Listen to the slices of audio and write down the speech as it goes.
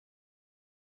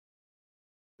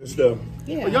Stuff.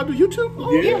 Yeah. Oh, y'all do YouTube?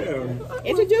 Oh, Yeah.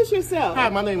 Introduce yourself. Hi,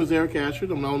 my name is Eric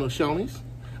Ashford. I'm the owner of Shoneys.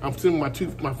 I'm sitting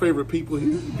with my favorite people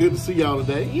here. Good to see y'all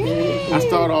today. Yay. I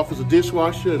started off as a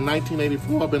dishwasher in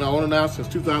 1984. I've been an owner now since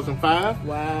 2005.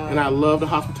 Wow. And I love the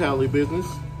hospitality business.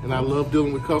 And I love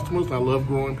dealing with customers. And I love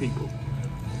growing people.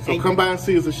 So come by and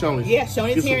see us at Shoney's. Yeah,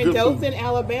 Shoney's Get here some in good Dothan,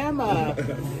 Alabama.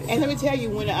 And let me tell you,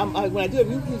 when I do it,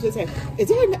 people just say,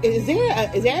 "Is there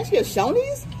actually a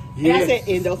Shoney's?" And I said,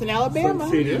 "In Dothan, Alabama."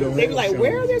 Some cities don't They be have like,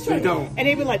 "Where are there They Shoney's?" don't. And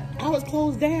they be like, "I was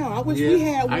closed down. I wish we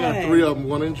had one." I got 3 of them.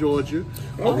 One in Georgia.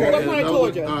 Okay. What part of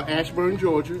Georgia? Ashburn,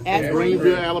 Georgia. Ashburn.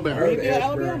 Greenville, Alabama. Greenville,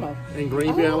 Ashburn. Alabama. And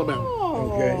Greenville, Alabama.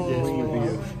 Okay. Oh.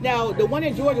 Greenville. Now, the one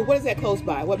in Georgia, what is that close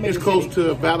by? What major It's close city?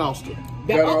 to Valdosta.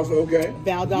 That also okay.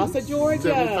 Valdosta, Georgia.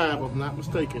 75, if I'm not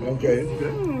mistaken. Okay.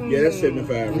 Yeah, that's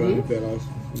 75, right? That also.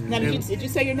 Now, did you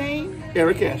say your name?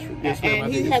 Eric Ashford. Yes, ma'am. I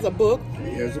And he did. has a book.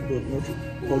 He has a book.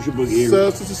 What's your book, Eric?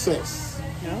 Suds to Success.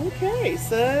 Okay,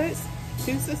 Suds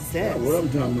to Success. What I'm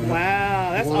talking about.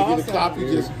 Wow, that's If you want to get a awesome.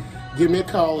 copy, just give me a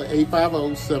call at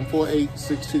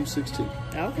 850-748-6262.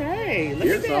 Okay, look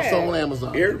Yes, at It's that. also on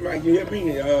Amazon. Eric, might you help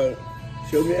me?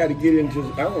 Show me how to get into.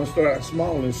 I want to start out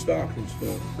small and stock and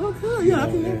stuff. Okay, yeah, I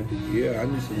can help you. Yeah, I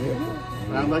need some help.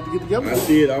 I'd like to get together I with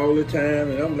see it all the time,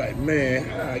 and I'm like, man,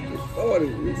 how I get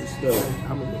started with this stuff?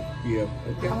 I'm a Yeah.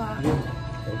 Okay.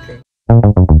 Okay.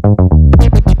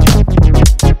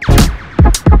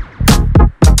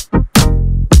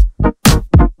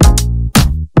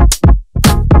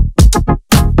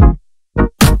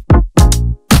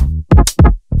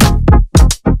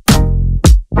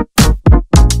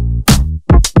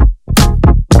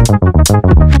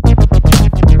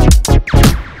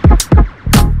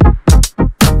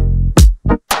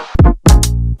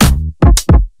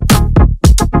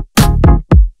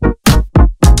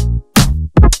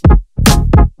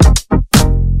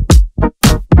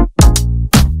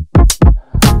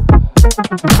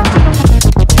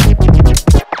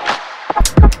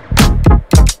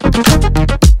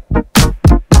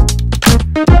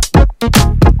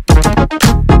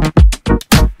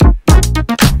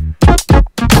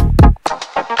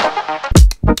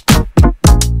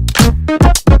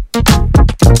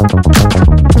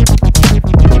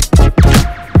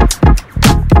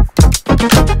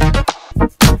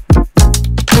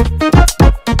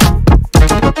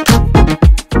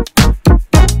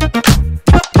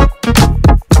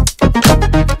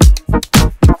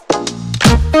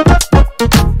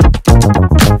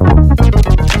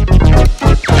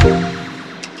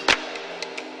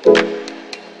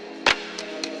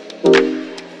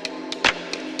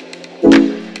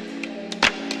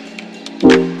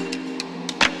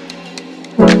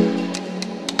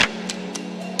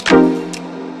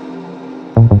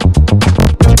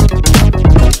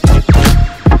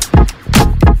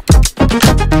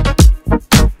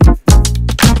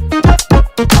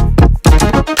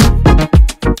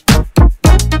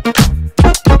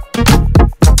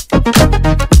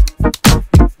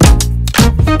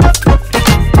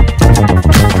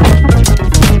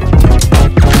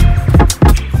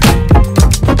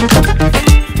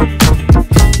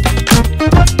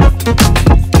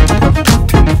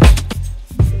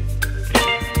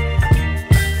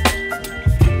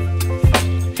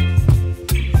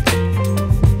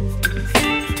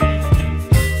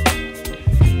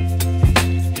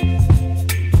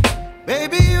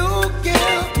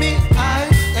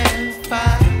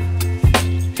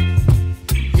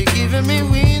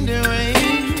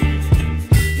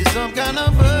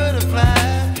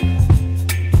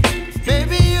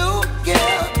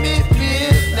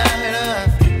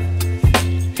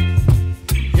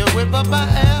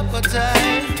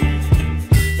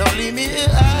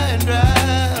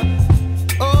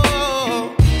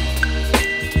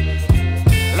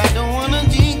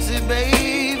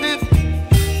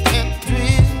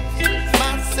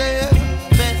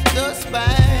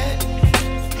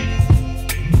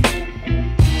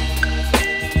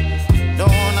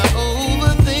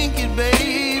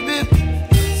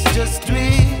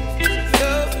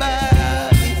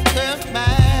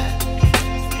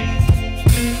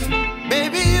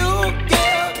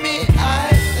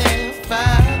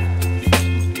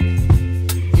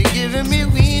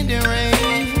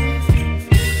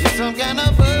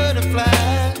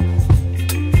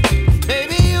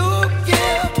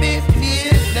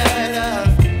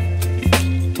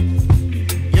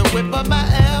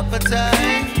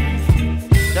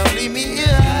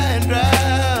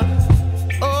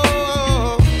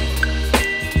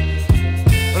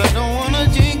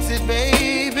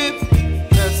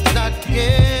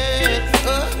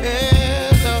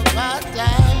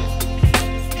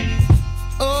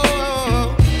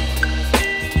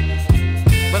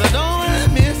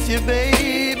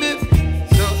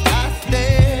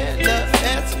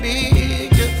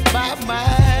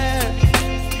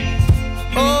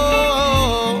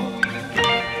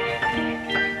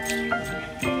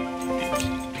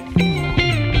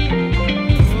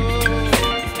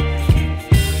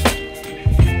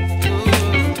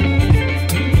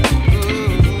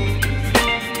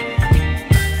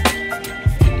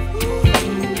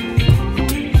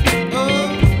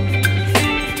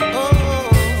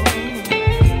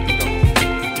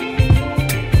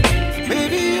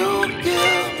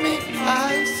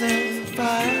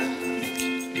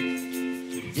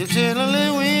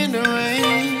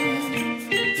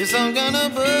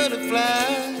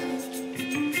 butterfly.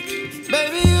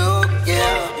 Baby, you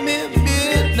give me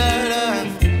midnight.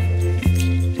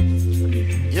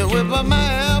 You whip up my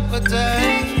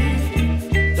appetite.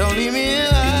 Don't leave me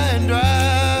here high and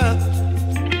dry.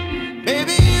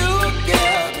 Baby, you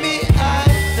give me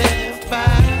ice and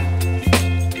fire.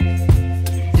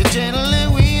 You're channeling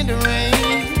wind and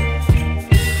rain.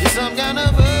 You're some kind of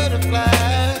butterfly.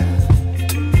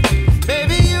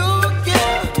 Baby, you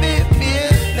give me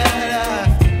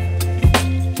midnight.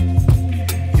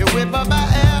 You whip up my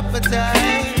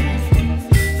appetite.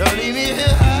 Don't leave me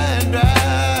here high and dry.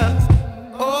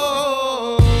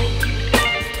 Oh,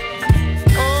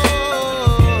 oh,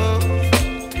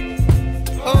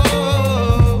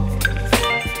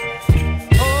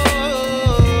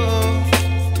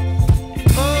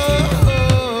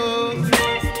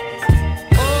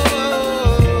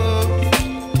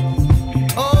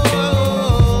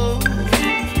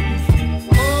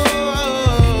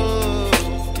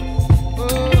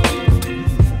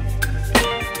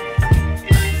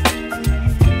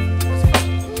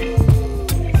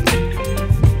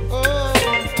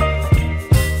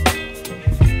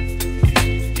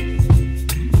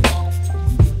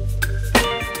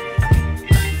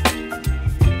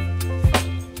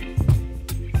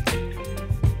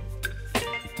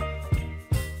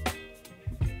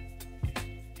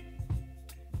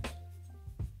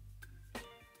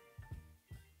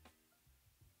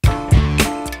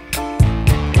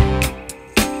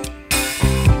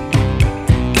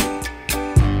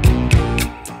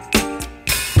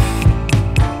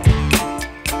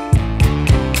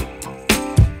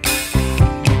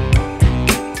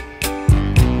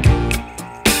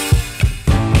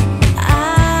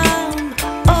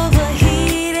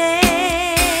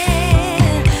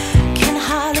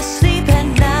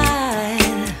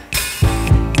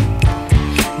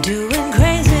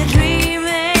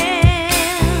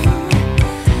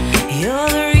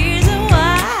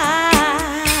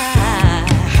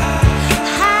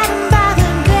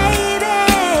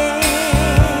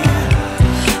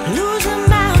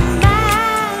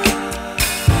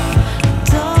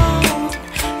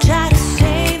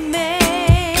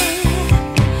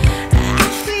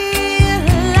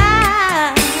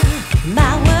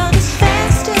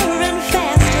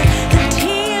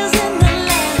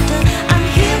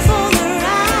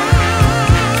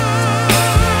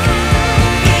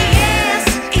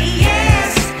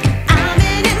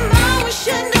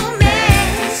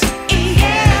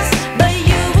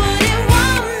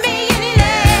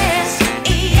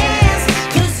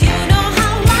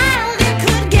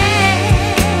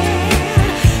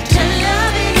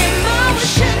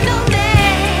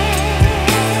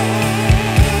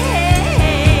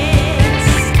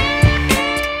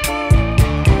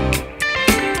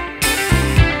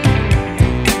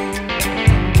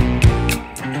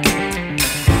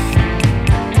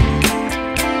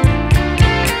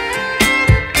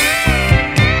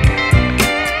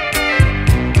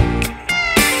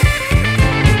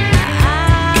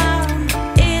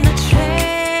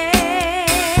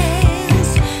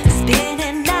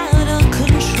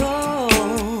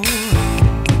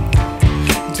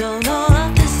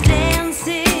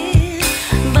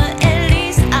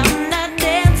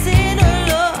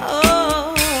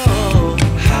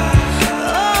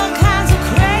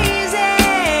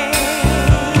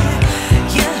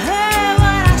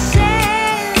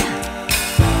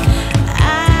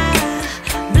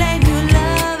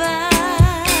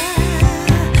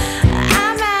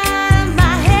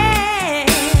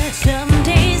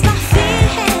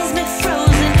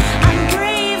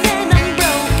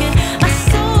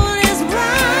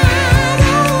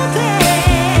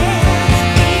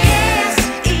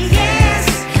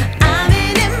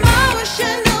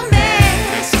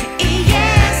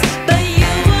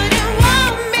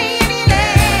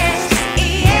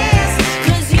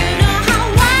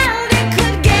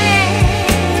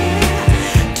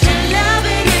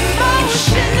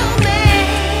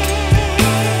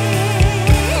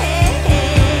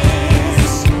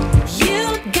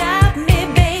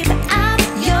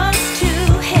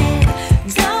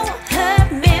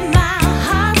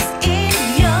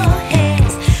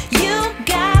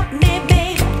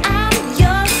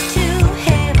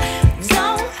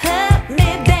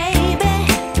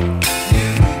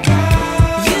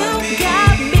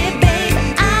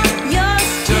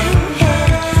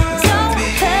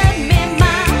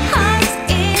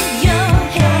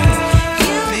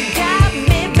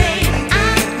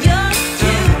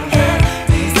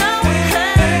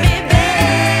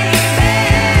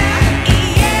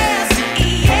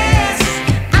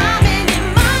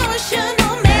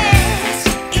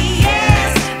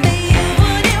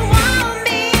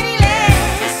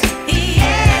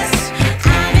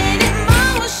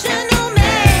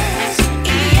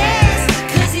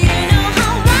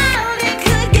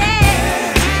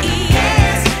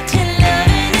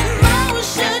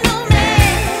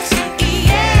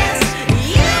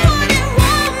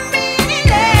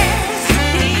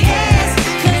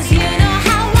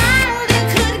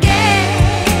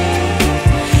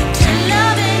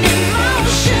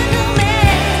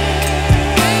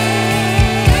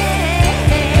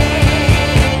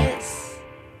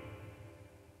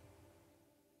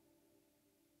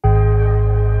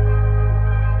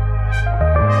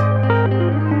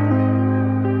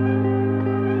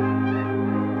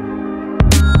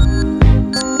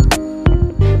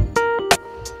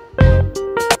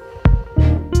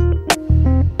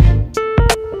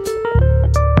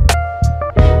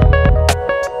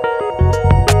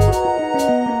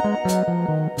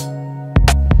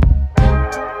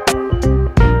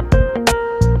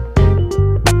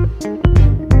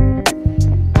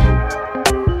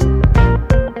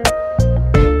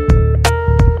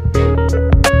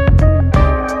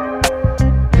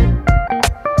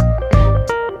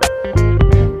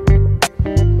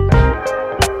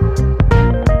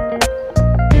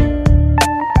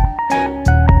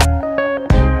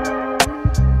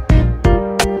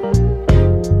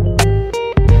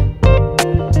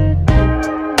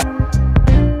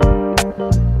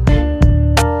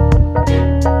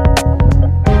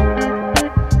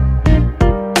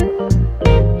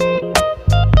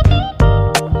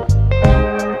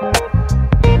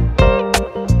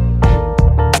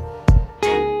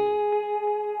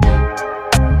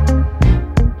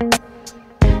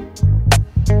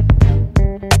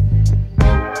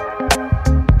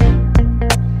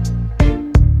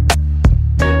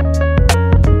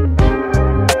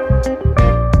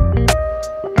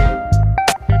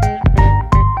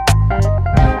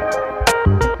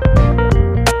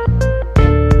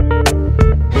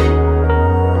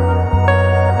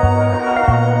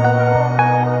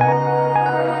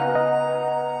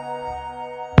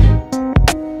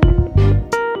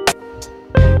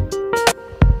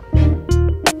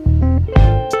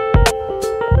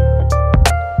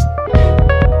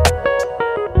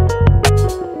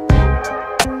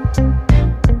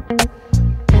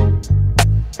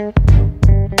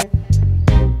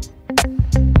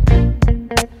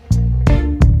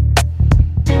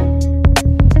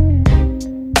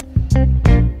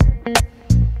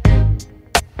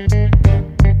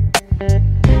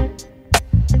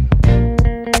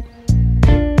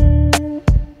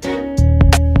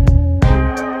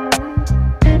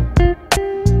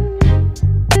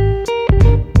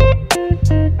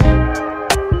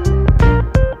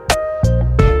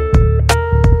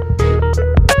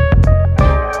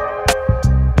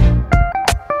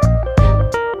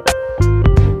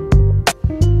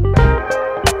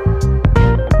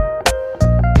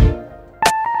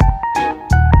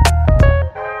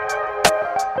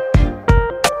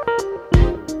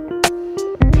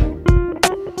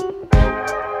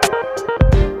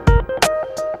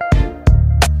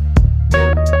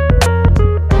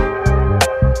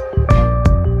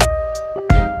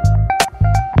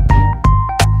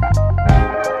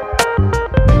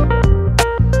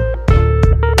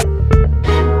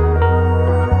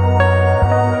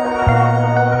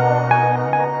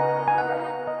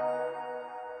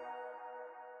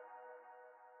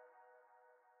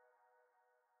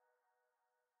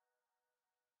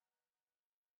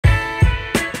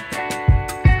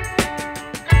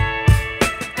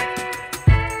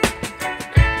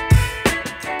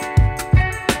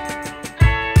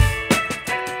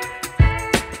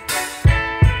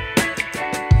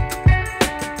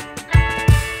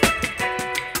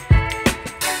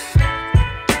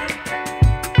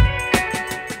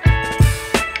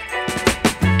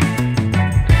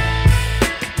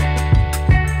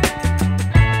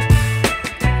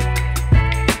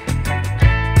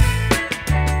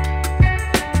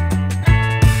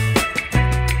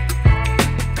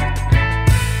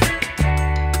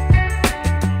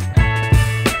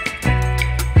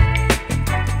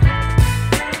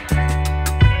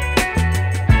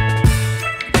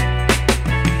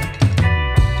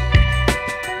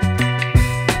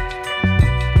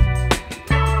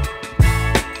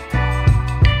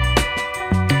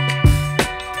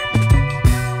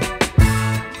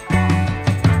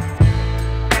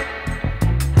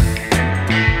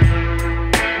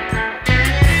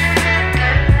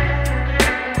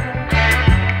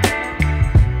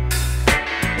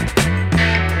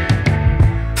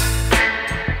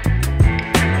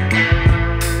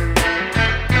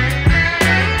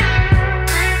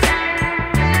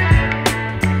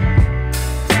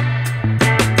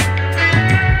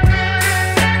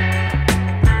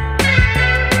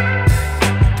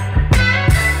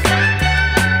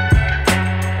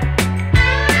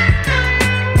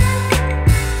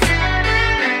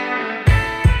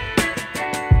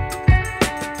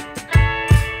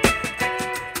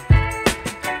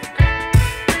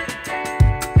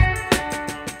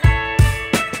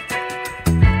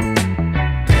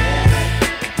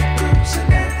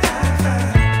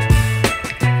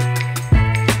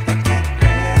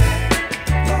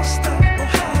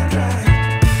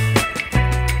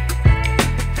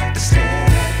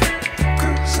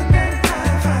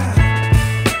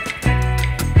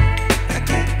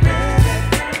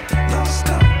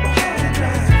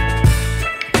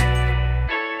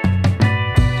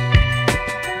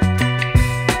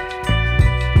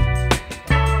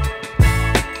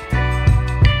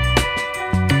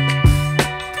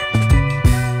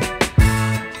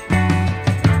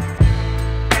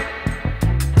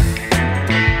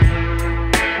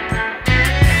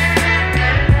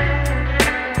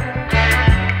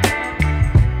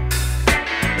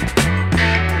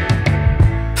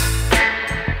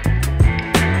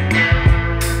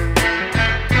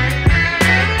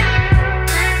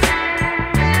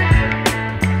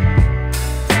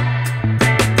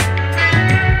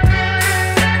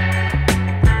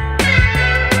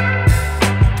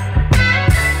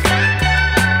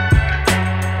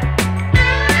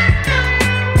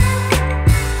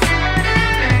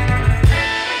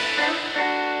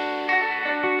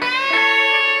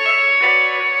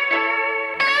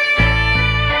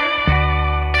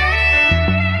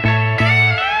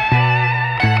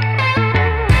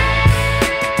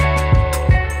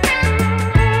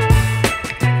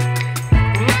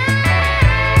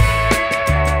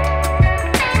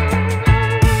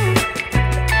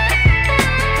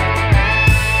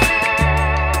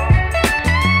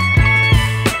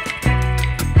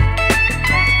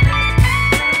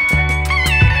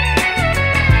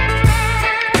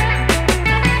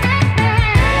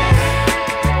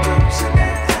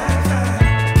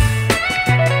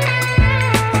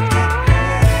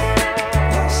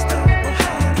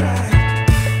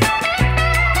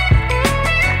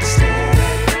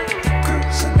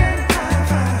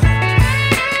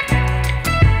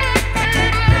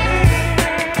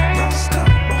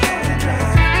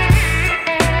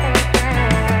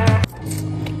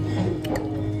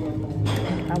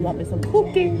 I want me some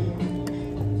cookie.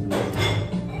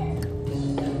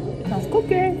 Some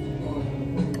cookie.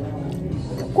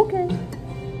 Cookie.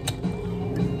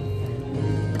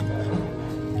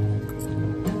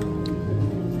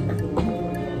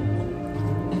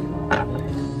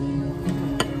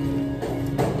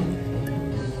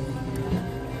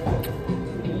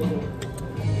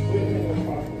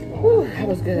 Whew, that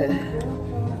was good.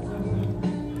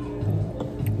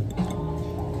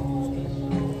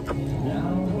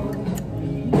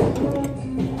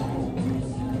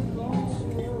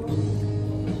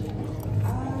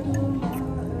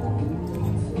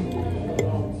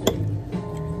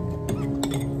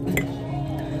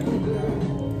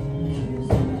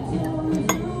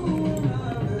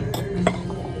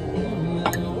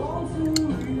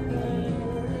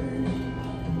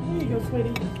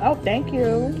 Sweetie. Oh, thank you.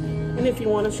 And if you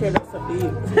want to share, that's up to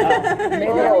you.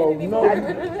 Oh, no.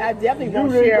 I definitely You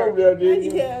won't really share. go there, did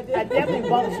you? Yeah, I definitely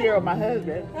won't share with my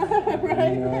husband.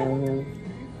 right?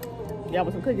 Y'all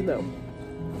want some cookies though?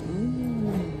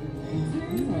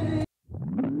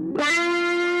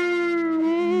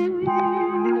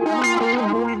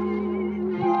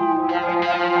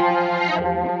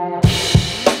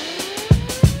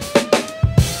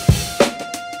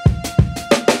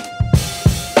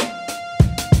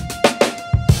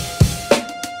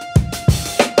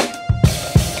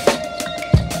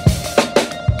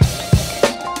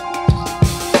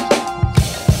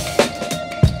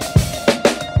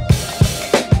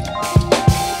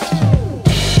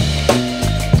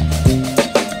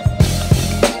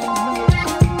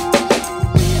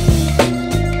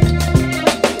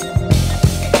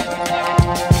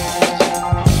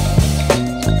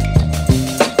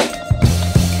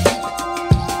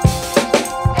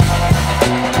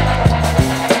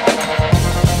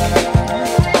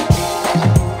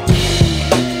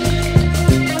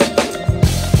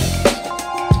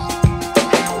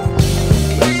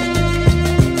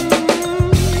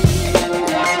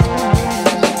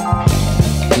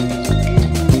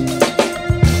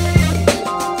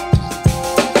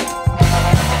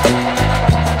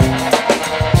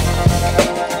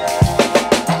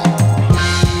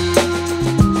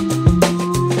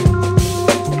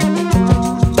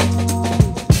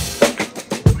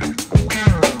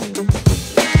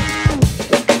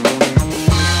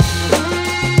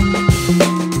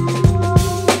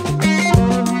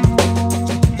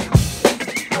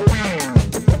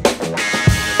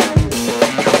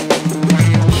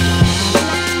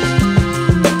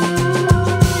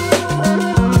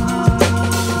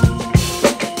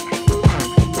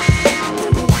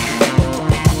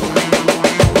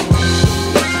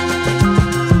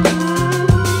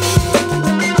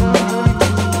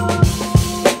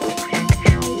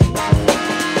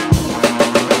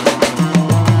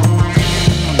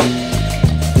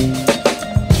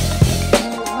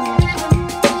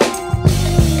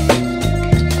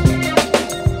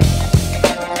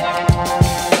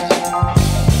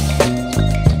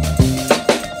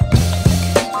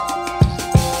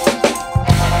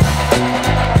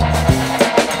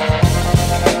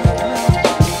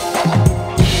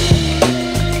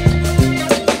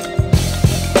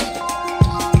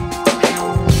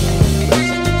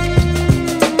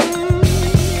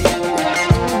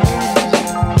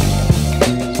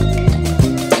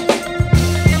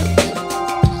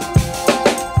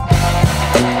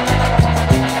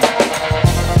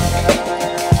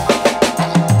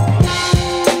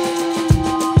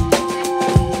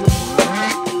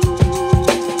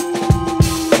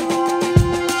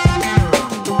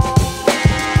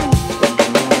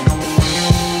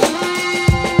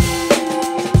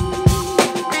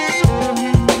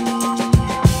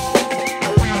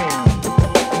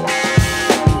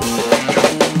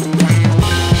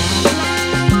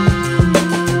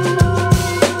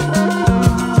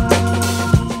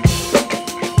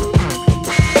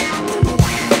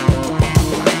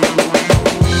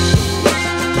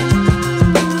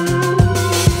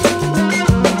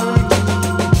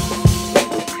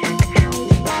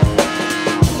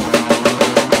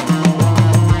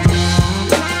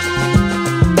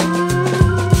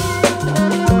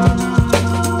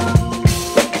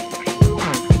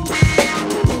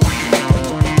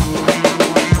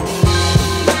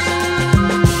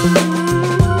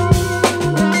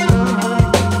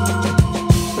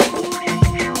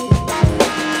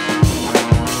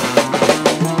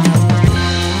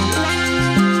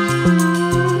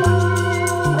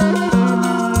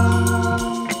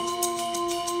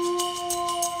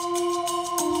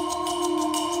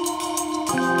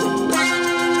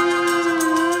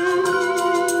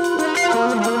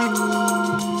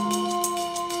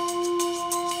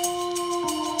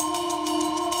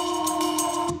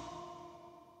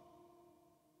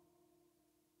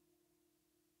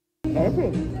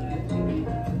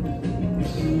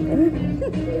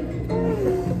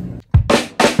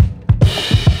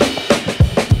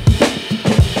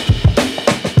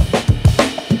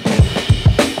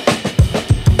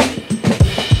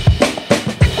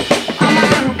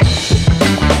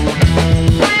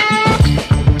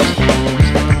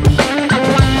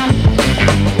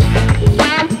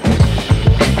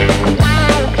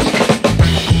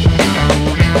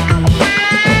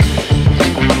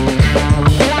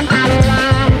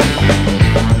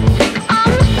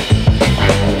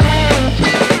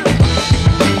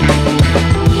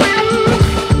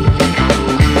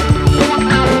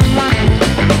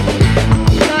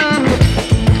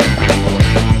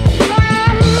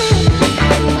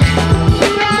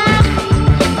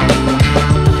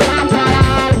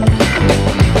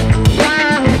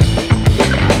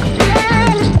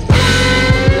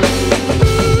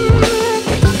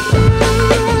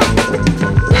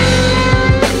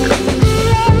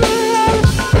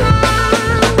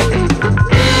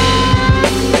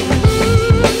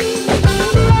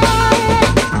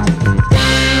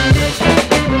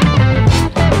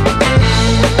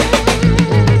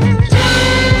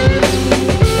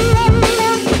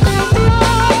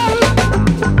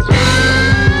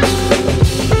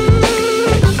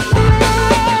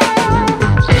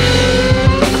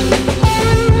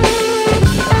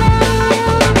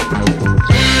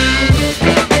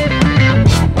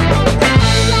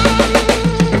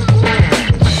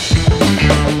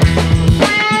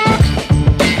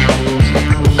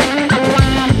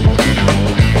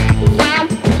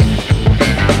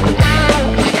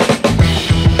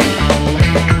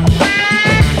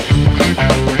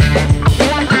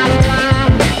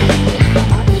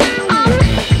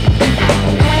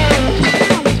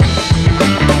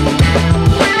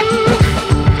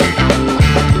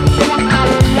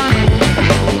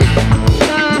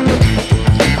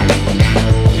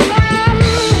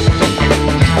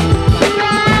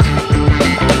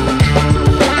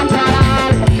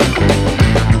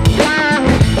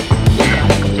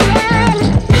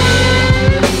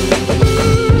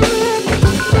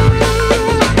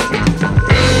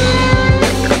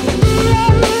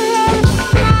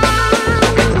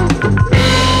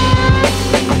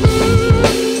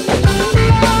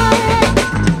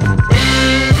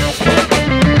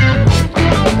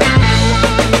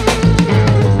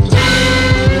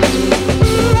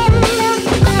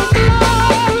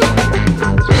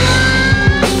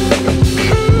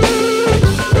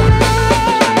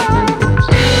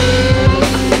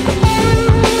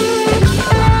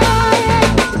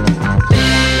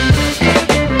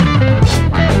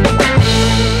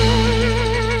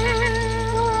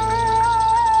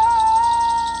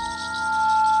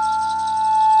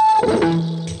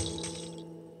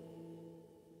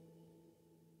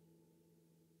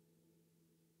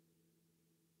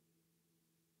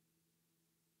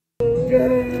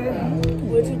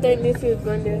 What you think this is,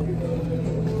 Brenda?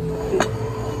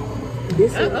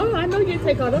 This is. Oh, I know you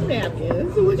take all them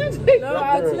napkins. What you take? No,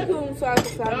 I took them so I could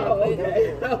stop my plate.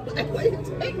 Okay. What you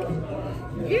take?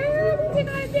 Yeah, you take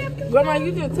all that napkins. Grandma,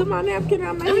 you just took my napkin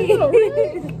out my hand. I know,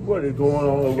 right? What is going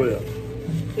on over there?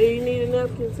 Do you need a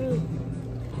napkin too?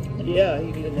 Yeah,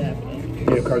 you need a napkin.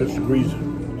 Yeah, because it's greasy.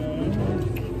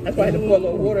 That's why I had to pour a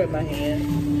little water in my hand.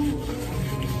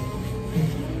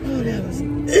 Oh, that was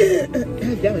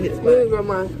that one hit Look, spot.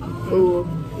 Grandma. Full.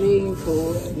 Me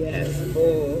full. Yes,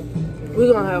 full.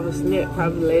 We're gonna have a snack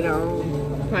probably later on.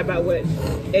 Probably about what,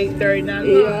 8:30, 9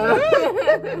 Yeah.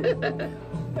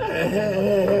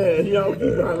 Y'all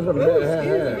keep on some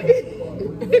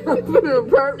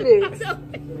Perfect.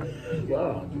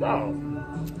 Wow, wow.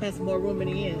 Has some more room in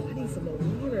the end. I need some more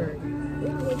water.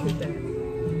 What is that?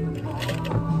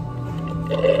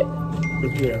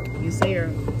 Look here. You see her?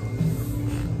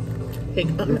 Pick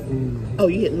up. Oh,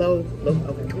 you hit low. Low.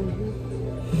 Okay.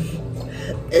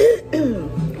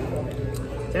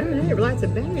 Darn, I didn't realize the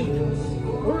battery was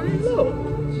low.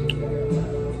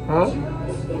 Huh?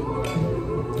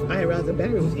 I didn't realize the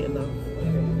battery was getting low.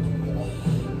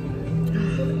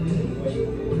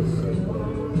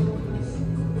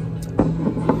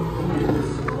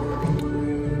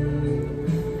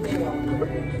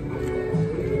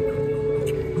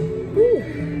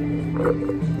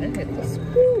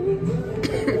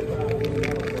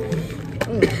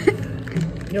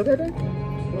 You okay there?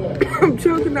 I'm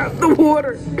choking out the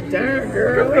water. Darn,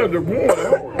 girl. Look at the water.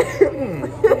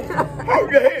 Hold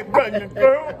your head back,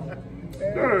 girl.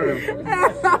 Damn.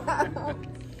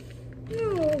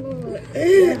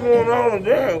 What's going on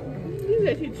there? You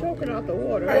that she's choking out the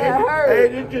water. Hey,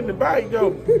 it's in the bite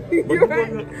though. But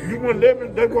you wouldn't let me.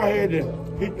 That's why I had to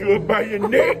hit you up by your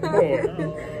neck, boy.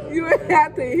 You ain't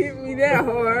have to hit me that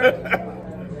hard.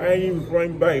 I ain't even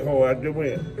Frank bite hard. I just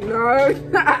went. No, I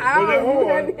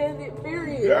don't handed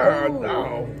period. Yeah,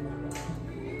 no.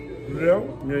 Yeah,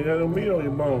 you got no meat on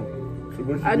your bone. So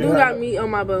what you I do got meat on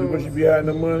my So what bones. you be hiding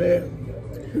the money at?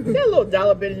 Got a little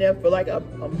dollar bit in there for like a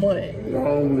month. I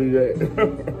don't believe that.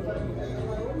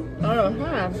 I don't know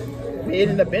how. It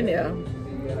ended up in there.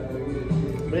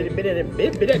 But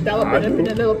that dollar bit in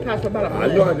that little pouch for about a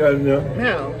month. I know I got enough.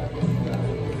 How?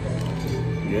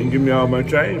 You ain't give me all my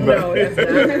change, but No, that's not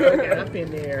how it got up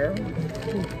in there.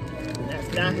 That's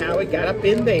not how it got up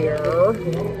in there.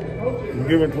 you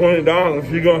give her $20,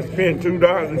 she gonna spend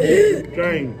 $2 and get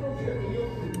change.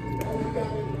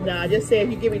 Nah, just say if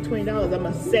you give me $20, I'm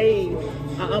gonna save.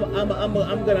 I'm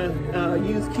gonna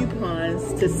use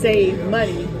coupons to save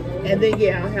money, and then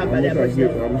yeah, I'll have my that much. I'm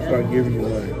gonna start giving you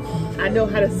money. I know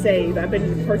how to save. I've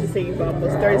been purchasing for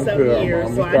almost 30-something years,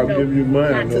 I'm so gonna I start know giving you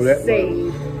money. I how know to that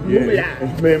save. Yeah, Moolah.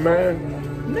 and spend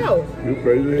mine. No, You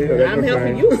crazy as hell. I'm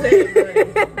helping you save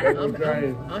money.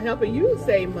 trying. I'm helping you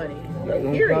save money. That's what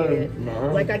I'm Period. trying.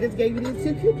 Uh-huh. Like I just gave you these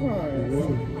 2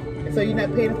 coupons. So you're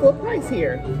not paying full price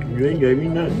here. You ain't gave me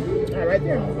nothing. All right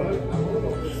there.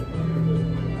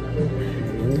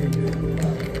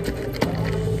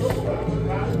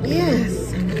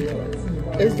 Yes,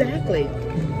 exactly.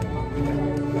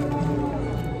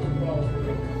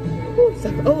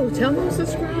 Oh, tell them to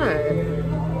subscribe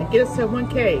and get us to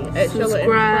 1K at Sheila and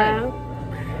Subscribe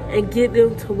Frank. and get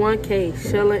them to 1K.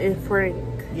 Sheila and Frank.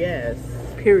 Yes.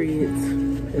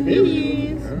 Periods.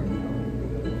 Please.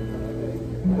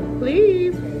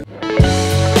 Please.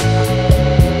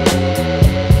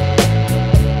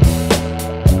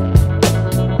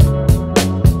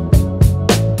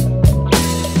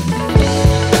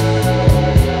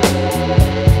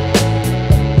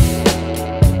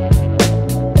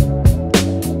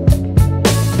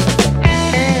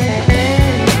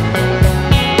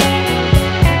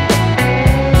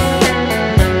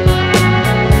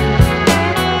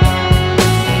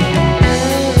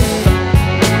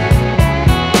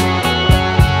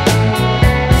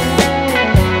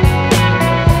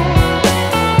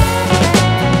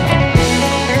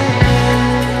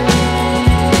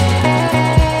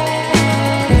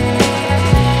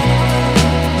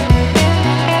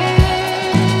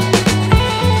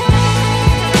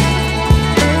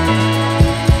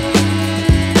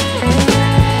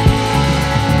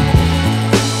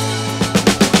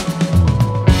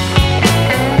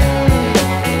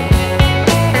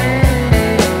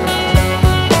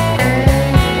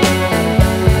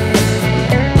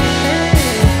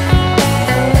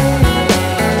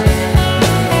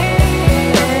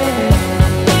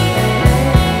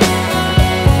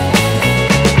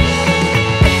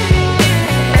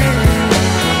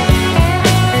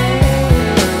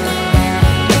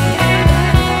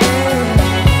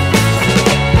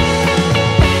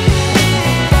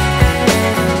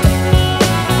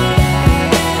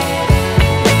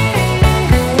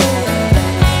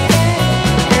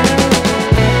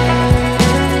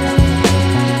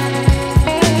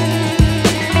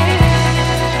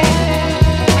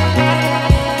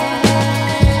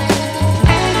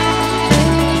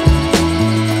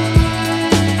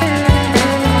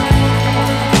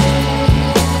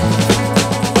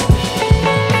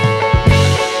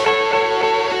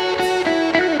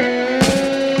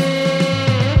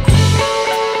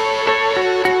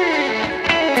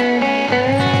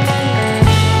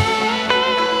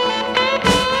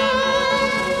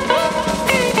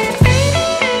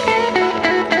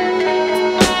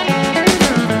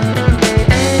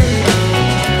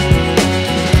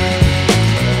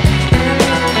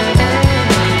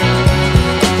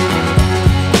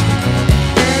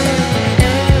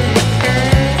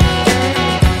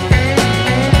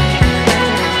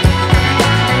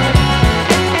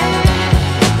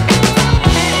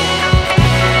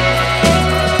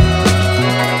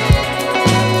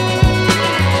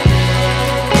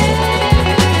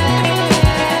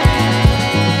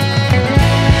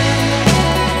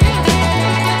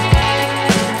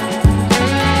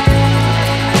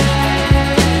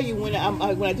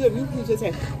 when I do it, people just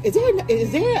say,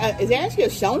 is there actually a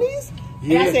Shoneys?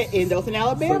 And I said, in Dothan,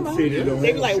 Alabama. They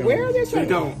be like, where are there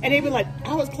Shoneys? And they be like,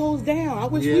 I was closed down. I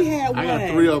wish we had one. I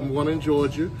got 3 of them. One in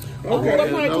Georgia. Okay.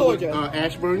 What part of Georgia?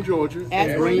 Ashburn, Georgia.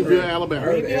 Ashburn, Greenville, Alabama.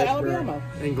 Greenville, Alabama.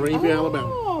 In Greenville,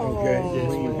 Alabama.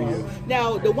 Okay.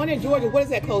 Now, the one in Georgia, what is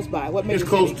that close by? What makes it's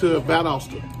close to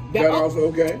Valdosta. Valdosta,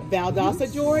 okay. Valdosta,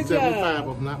 Georgia. 75,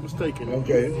 if I'm not mistaken.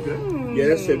 Okay. Yeah,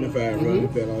 that's 75,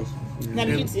 right? Valdosta. Now,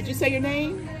 did you say your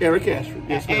name? Eric Ashford.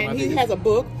 Yes, ma'am. And he has a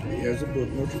book. He has a book.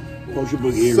 What's your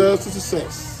book, Eric? Suds to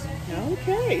Success.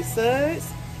 Okay, Suds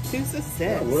to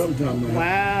Success. What I'm talking about.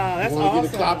 Wow, that's If you awesome. want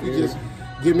to get a copy, just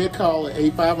give me a call at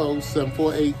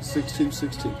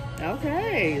 850-748-6262.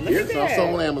 Okay, look It's at that. It's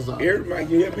also on Amazon. Eric, Mike,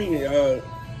 you help me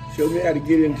show me how to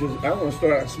get into. I want to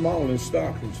start out small and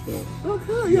stock and stuff.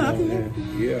 Okay, yeah, I can help you.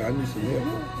 Yeah, I need some help.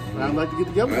 I'd like to get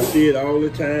together. I see it all the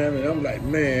time, and I'm like,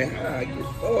 man, how I get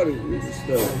started with this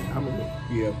stuff? I'm in.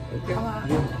 Yeah. Okay.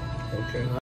 Okay.